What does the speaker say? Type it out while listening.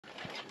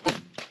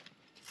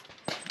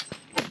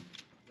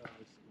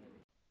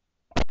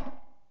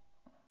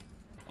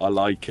I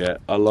like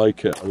it a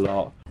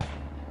lot.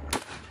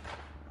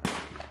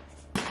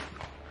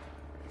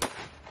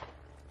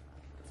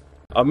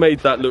 I made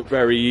that look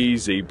very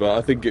easy, but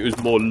I think it was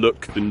more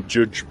luck than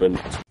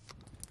judgment.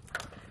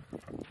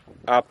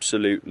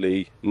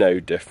 Absolutely no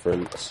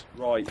difference.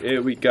 Right,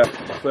 here we go.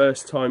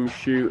 First time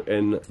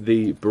shooting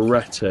the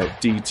Beretta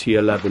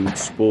DT11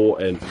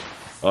 Sporting.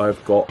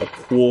 I've got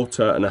 1.25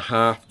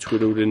 quarters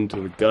twiddled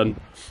into the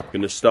gun. I'm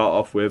going to start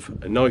off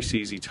with a nice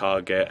easy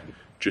target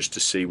just to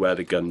see where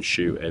the gun's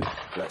shooting.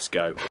 Let's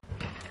go.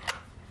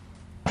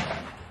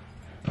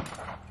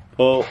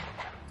 Pull.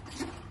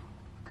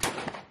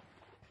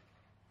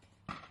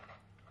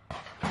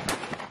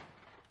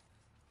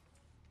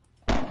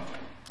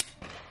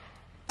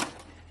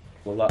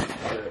 Well,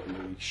 that's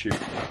certainly shooting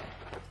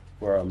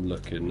where I'm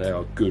looking. They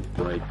are good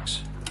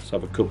breaks. Let's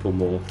have a couple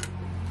more.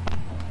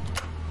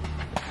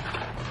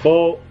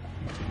 Pull.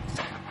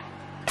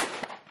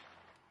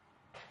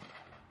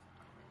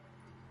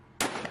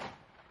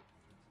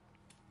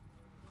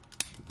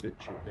 Bit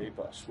chippy,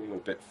 but I swing a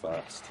bit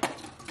fast.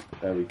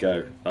 There we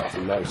go. That's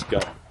a nice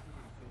gun.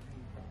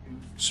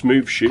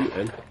 Smooth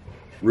shooting.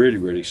 Really,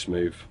 really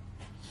smooth.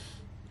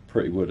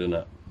 Pretty wood, isn't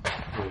it?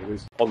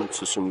 On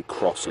to some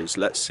crosses.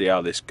 Let's see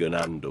how this gun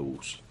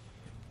handles.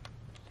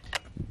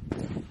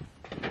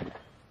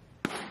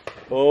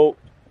 Oh.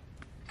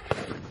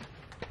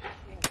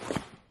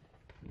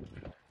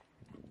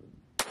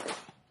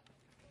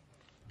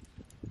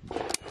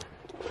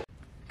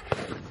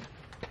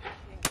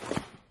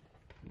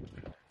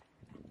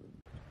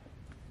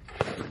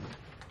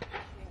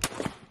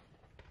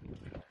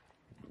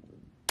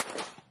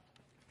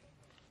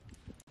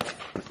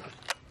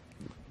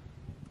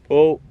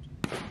 Oh.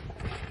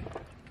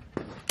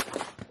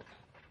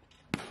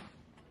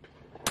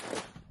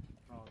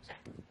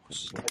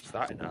 Slice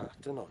that in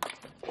half, didn't I?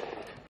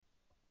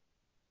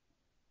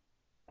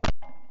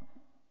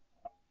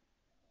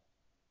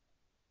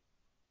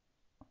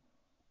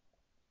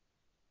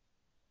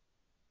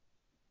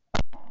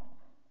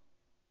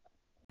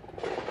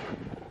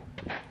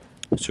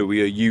 So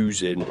we are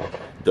using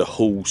the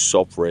Hull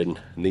Sovereign,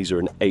 and these are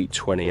an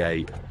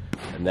 828,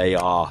 and they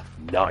are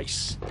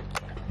nice.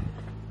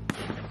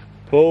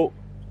 Pull.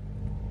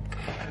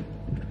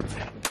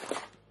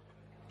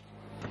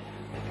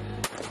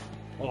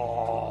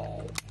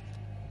 Oh.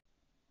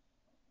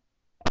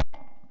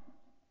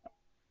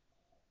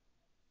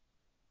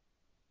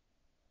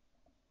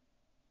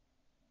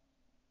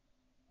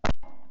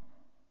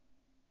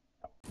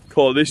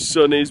 Cool, this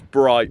sun is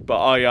bright, but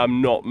I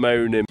am not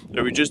moaning.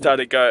 So we just had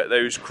a go at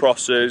those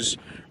crossers,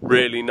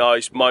 really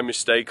nice. My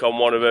mistake on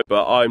one of them,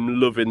 but I'm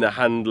loving the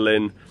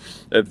handling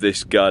of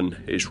this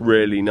gun. It's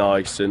really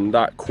nice, and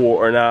that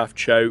 1.25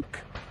 choke,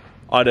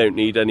 I don't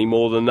need any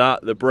more than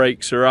that. The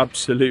brakes are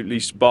absolutely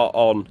spot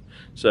on.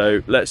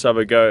 So let's have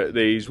a go at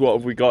these. What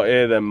have we got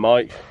here then,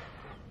 Mike?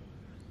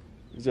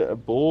 Is it a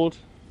board?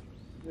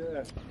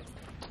 Yeah,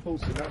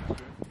 pulsing action.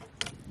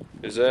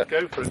 Is it?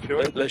 Go for it,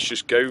 Joey. Let's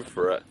just go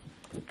for it.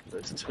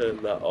 Let's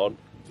turn that on.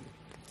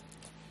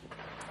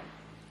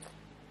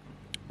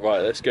 Right,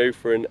 let's go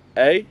for an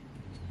A.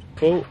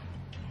 Pull.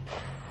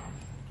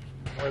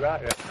 Try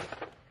that, yeah.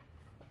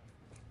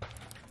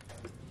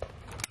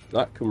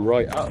 That come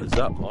right at us,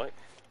 that Mike.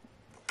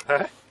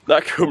 Huh?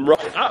 That come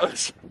right at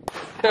us.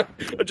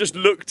 I just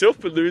looked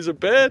up and there was a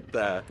bird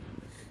there.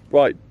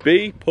 Right,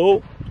 B,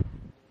 pull.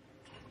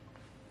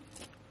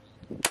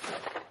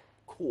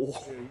 Cool.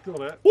 Yeah, you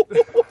got it.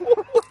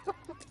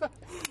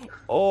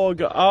 Oh, I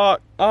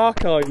got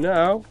arc eye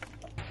now.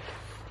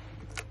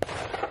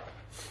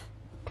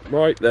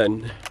 Right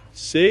then,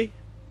 C,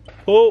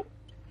 pull.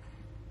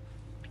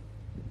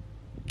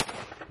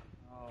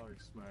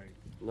 Nice, mate.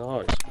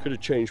 Nice. Could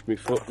have changed my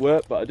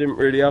footwork, but I didn't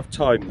really have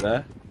time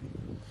there.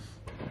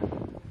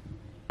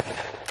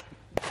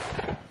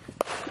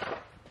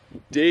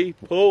 D,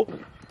 pull.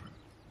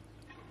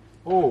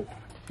 Oh.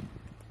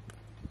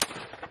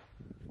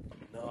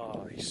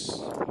 Nice.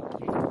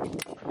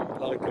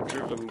 Like a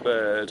driven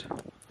bird.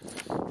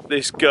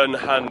 This gun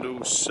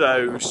handles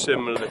so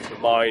similar to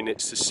mine.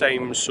 It's the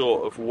same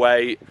sort of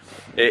weight.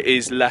 It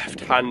is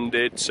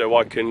left-handed, so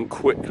I can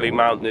quickly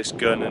mount this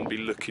gun and be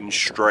looking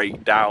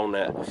straight down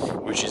it,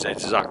 which is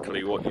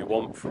exactly what you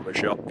want from a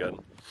shotgun.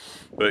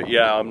 But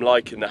yeah, I'm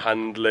liking the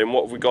handling.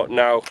 What have we got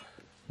now?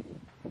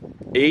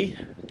 E?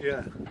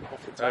 Yeah.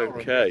 Off the tower.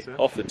 Okay,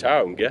 off the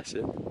tower, I'm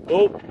guessing.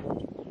 Oh!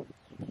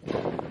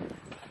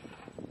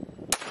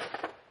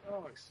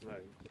 Nice,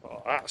 mate.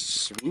 Oh, that's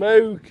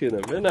smoking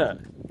them, isn't it?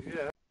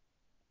 Yeah.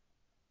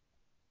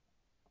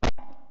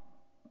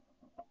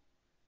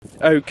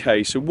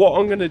 Okay, so what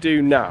I'm going to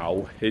do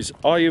now is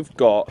I have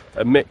got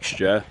a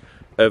mixture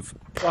of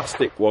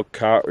plastic wad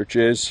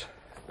cartridges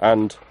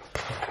and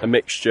a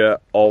mixture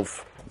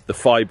of the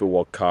fibre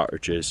wad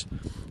cartridges,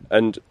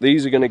 and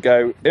these are going to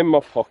go in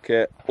my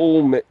pocket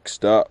all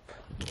mixed up.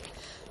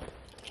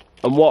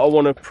 And what I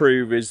want to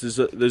prove is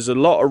there's a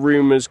lot of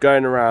rumours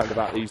going around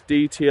about these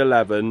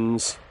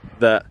DT11s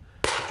that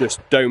just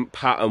don't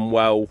pattern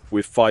well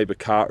with fibre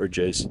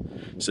cartridges.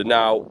 So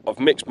now I've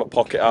mixed my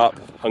pocket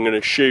up, I'm going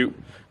to shoot,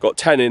 got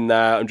 10 in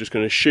there, I'm just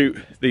going to shoot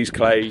these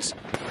clays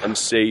and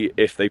see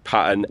if they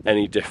pattern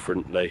any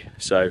differently.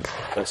 So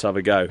let's have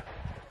a go.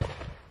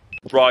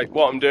 Right,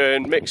 what I'm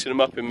doing, mixing them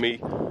up in my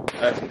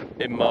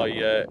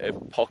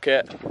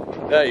pocket.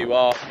 There you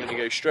are, I'm going to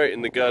go straight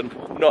in the gun,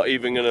 not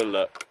even going to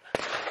look.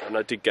 And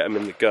I did get them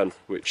in the gun,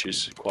 which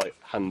is quite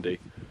handy.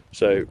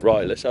 So,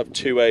 right, let's have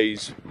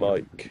 2As,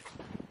 Mike.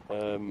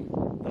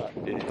 That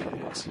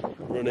is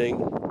running.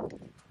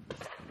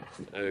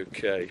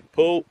 Okay,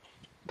 pull.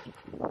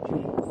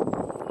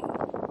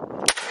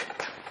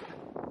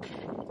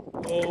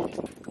 Pull.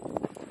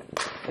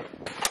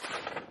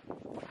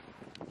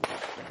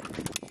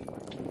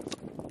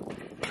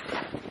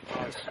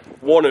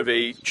 One of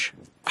each,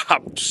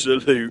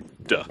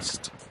 absolute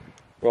dust.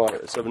 Right,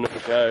 let's have another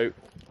go.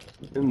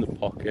 In the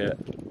pocket.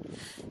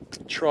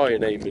 Try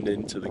and aim it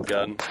into the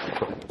gun.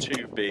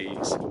 2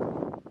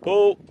 Bs.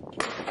 Pull.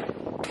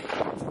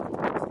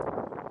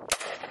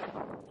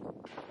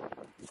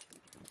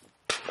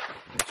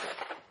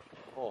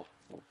 Oh,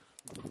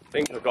 I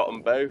think I got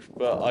them both,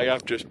 but I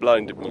have just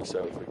blinded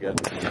myself again.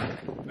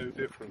 No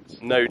difference.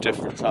 No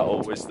difference at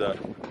all, is there?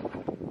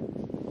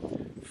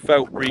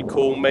 Felt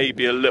recoil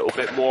maybe a little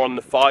bit more on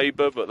the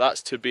fibre, but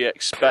that's to be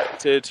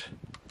expected.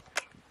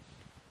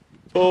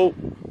 Pull.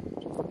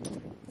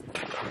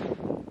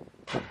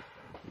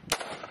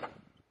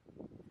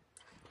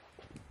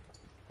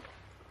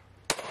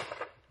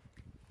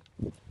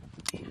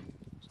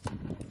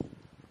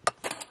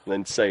 And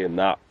then saying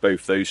that,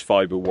 both those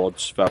fibre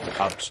wads felt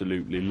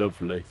absolutely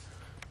lovely.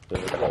 So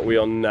what are we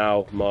on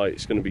now, Mike?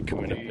 It's going to be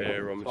coming up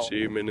here, I'm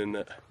assuming, isn't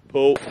it?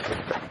 Pull.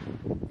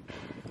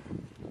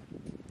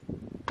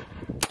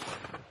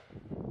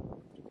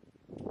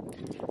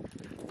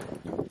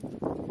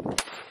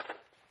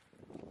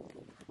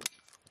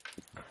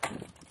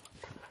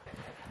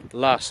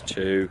 Last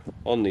 2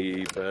 on the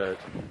E-bird.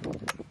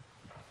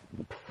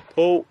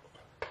 Pull.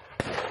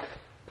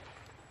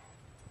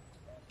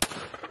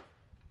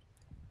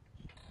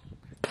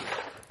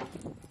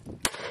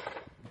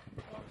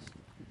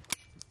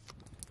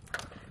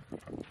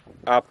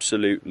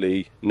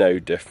 Absolutely no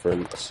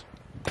difference.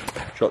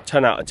 Shot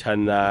 10 out of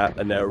 10 there,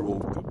 and they're all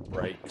good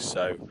breaks.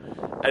 So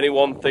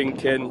anyone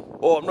thinking,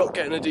 oh, I'm not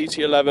getting a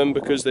DT11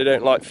 because they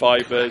don't like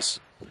fibres,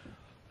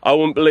 I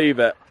wouldn't believe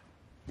it.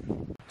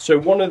 So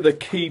one of the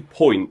key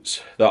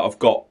points that I've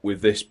got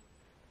with this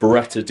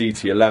Beretta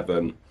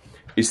DT11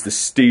 is the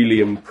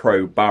Stelium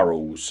Pro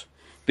barrels.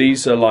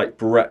 These are like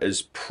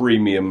Beretta's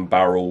premium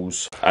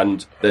barrels,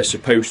 and they're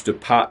supposed to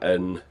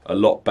pattern a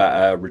lot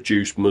better,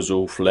 reduce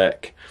muzzle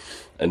flick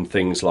and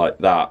things like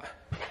that.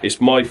 It's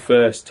my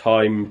first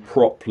time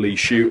properly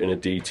shooting a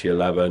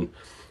DT11,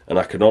 and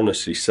I can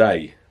honestly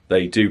say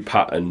they do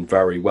pattern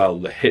very well.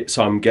 The hits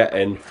I'm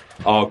getting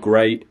are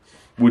great.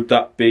 Would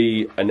that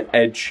be an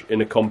edge in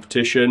a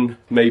competition?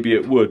 Maybe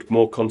it would.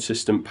 More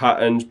consistent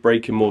patterns,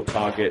 breaking more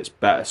targets,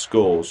 better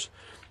scores.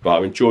 But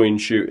I'm enjoying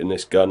shooting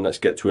this gun. Let's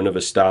get to another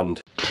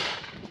stand.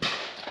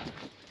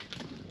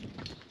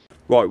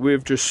 Right,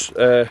 we've just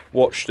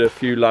watched a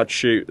few lads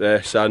shoot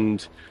this,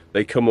 and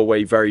they come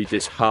away very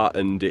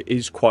disheartened. It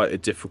is quite a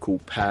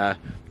difficult pair.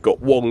 Got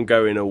one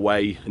going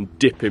away and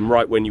dipping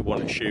right when you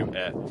want to shoot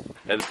it,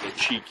 and a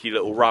cheeky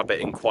little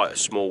rabbit in quite a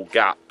small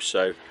gap.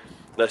 So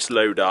let's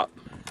load up,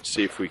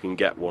 see if we can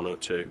get 1 or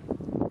 2.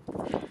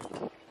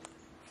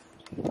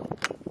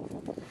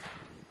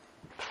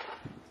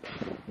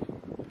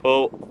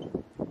 Pull.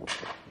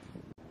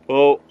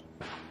 Pull.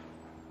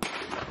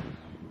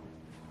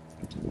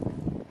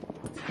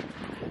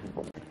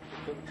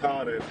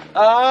 Card in.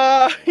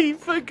 Ah, he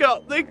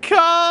forgot the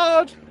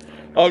card.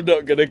 I'm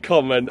not going to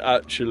comment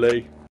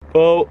actually.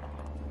 Pull.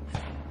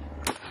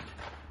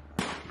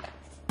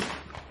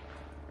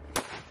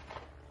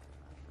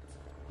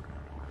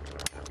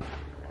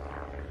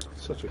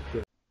 Such a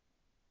good.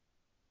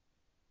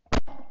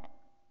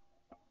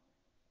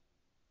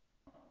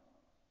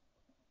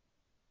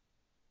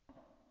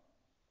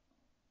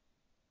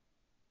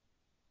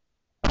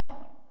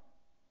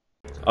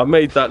 I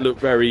made that look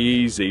very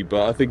easy,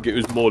 but I think it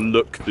was more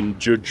luck than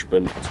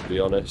judgment, to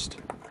be honest.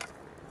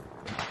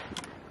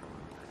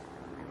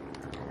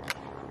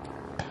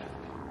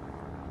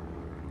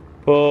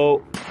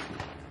 Pull.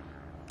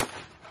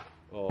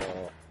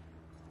 Oh.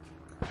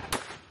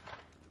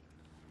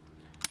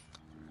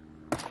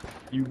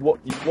 You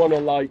want to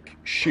like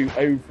shoot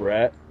over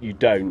it, you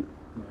don't.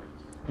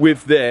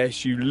 With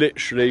this, you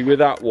literally, with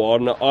that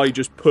one, I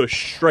just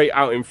pushed straight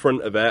out in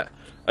front of it,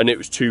 and it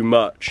was too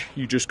much.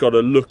 You just got to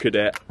look at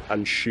it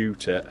and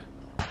shoot it.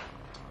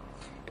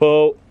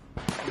 Pull.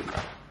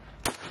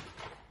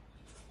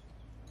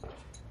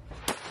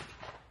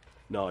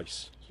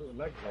 Nice. Sort of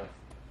leg there.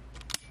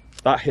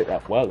 That hit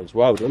that well as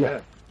well, didn't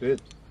it? Yeah,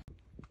 did.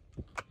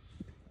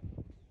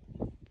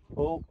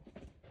 Pull.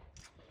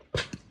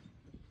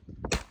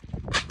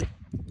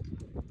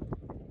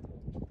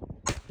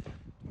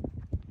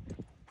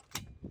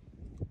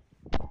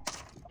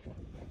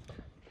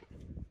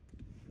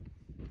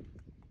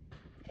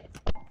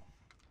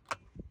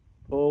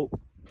 Pull.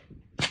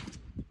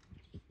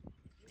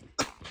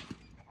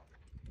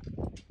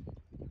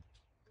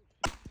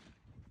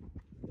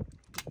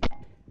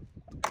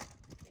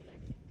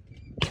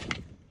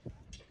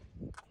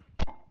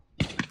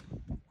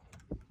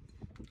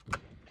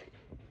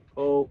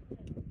 Pull.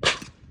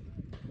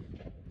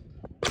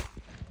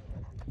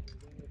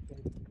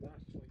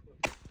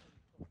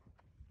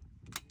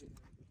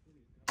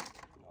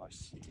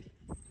 Nice.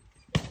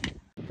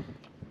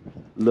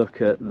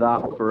 Look at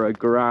that for a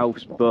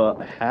grouse, but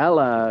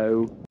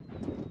hello.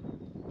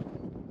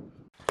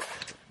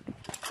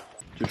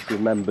 Just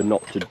remember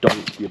not to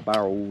donk your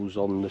barrels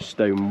on the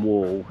stone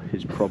wall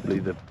is probably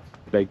the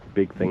big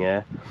thing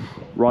here.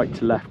 Right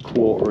to left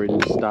quarter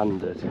in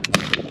standard.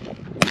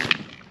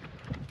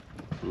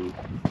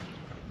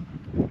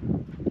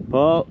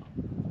 But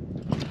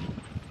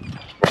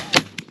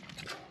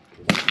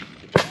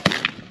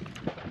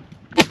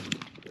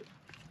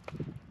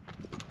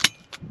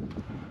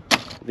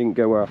didn't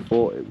go where I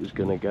thought it was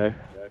gonna go.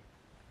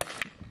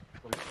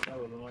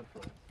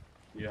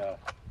 Yeah.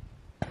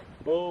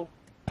 Ball.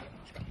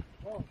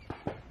 Oh.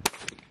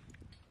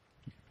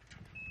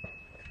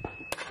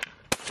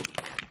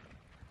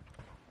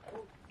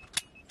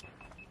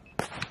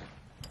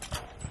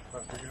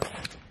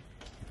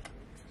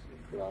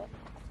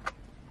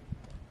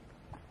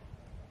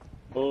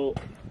 Ball.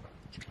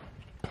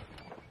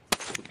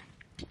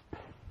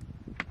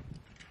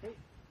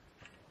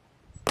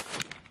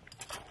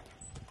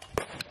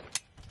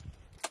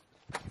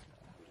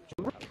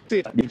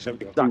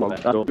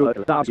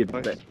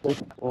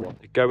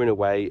 Going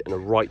away and a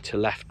right to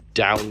left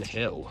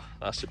downhill.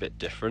 That's a bit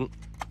different.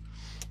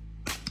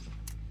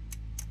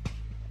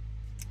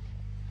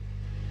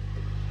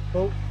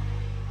 Oh.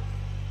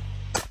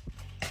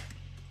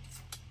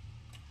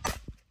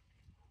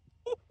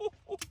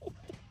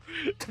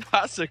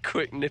 That's a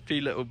quick nippy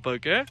little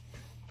bugger.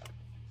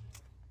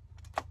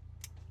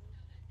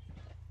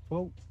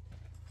 Well.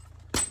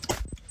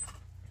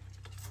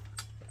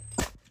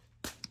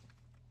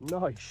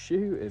 Nice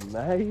shooting,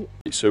 mate.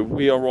 So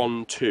we are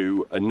on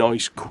to a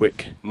nice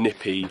quick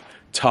nippy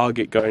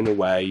target going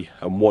away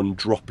and one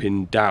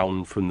dropping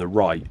down from the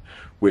right,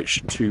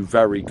 which two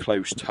very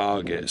close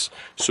targets.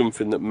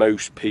 Something that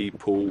most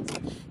people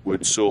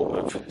would sort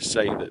of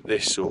say that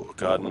this sort of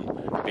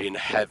gun, being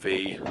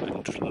heavy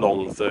and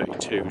long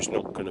 32, is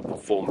not going to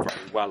perform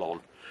very well on.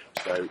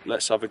 So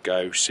let's have a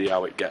go, see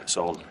how it gets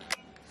on,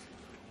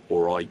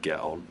 or I get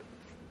on.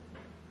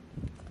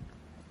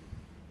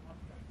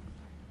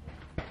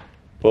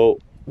 But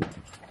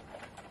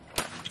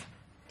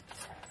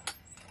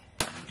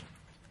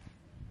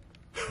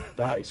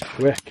that is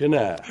quick, isn't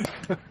it?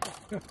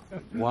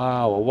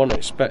 Wow, I wasn't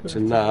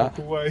expecting that.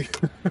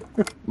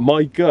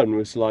 My gun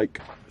was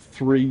like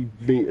 3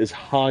 meters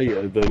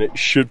higher than it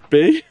should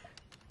be.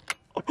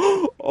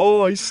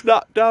 Oh, I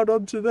snapped down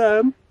onto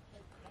them.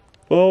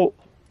 Oh.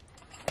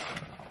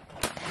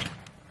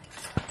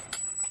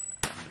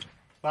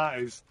 That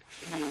is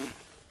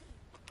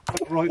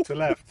right to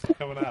left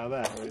coming out of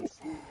there.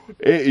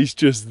 It is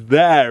just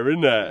there,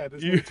 isn't it? Yeah,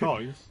 there's no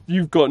time.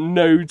 You've got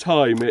no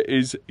time. It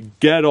is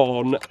get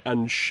on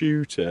and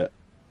shoot it.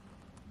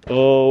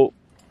 Oh.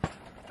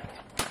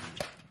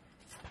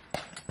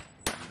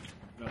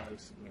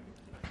 Nice.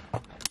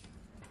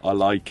 I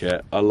like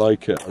it. I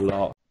like it a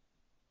lot.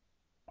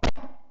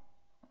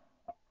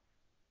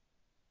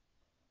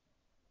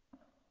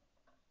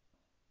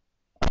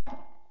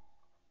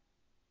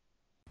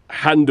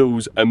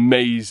 Handles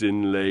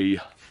amazingly.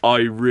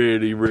 I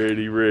really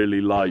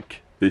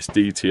like this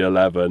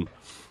DT11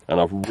 and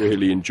I've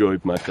really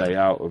enjoyed my day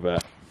out of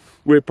it.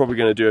 We're probably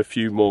going to do a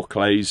few more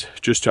clays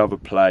just to have a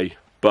play,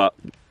 but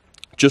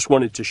just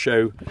wanted to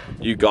show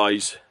you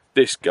guys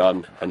this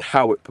gun and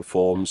how it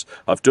performs.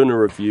 I've done a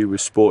review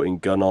with Sporting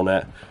Gun on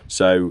it,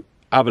 so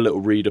have a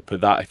little read up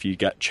of that if you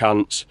get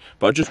chance,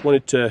 but I just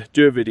wanted to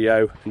do a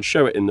video and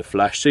show it in the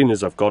flesh. Seeing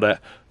as I've got it,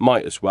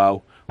 might as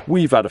well.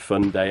 We've had a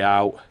fun day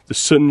out, the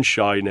sun's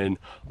shining,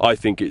 I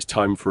think it's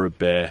time for a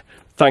beer.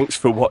 Thanks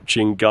for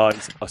watching,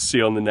 guys. I'll see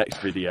you on the next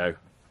video.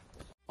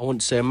 I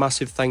want to say a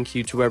massive thank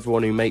you to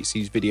everyone who makes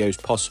these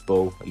videos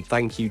possible, and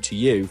thank you to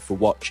you for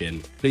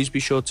watching. Please be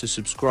sure to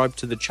subscribe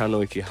to the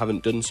channel if you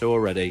haven't done so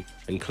already,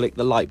 and click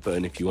the like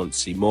button if you want to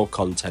see more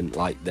content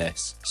like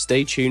this.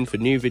 Stay tuned for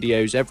new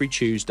videos every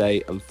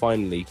Tuesday, and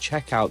finally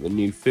check out the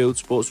new Field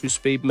Sports with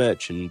Speed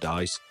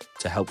merchandise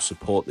to help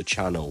support the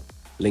channel.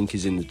 Link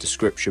is in the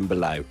description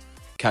below.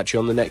 Catch you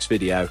on the next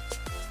video.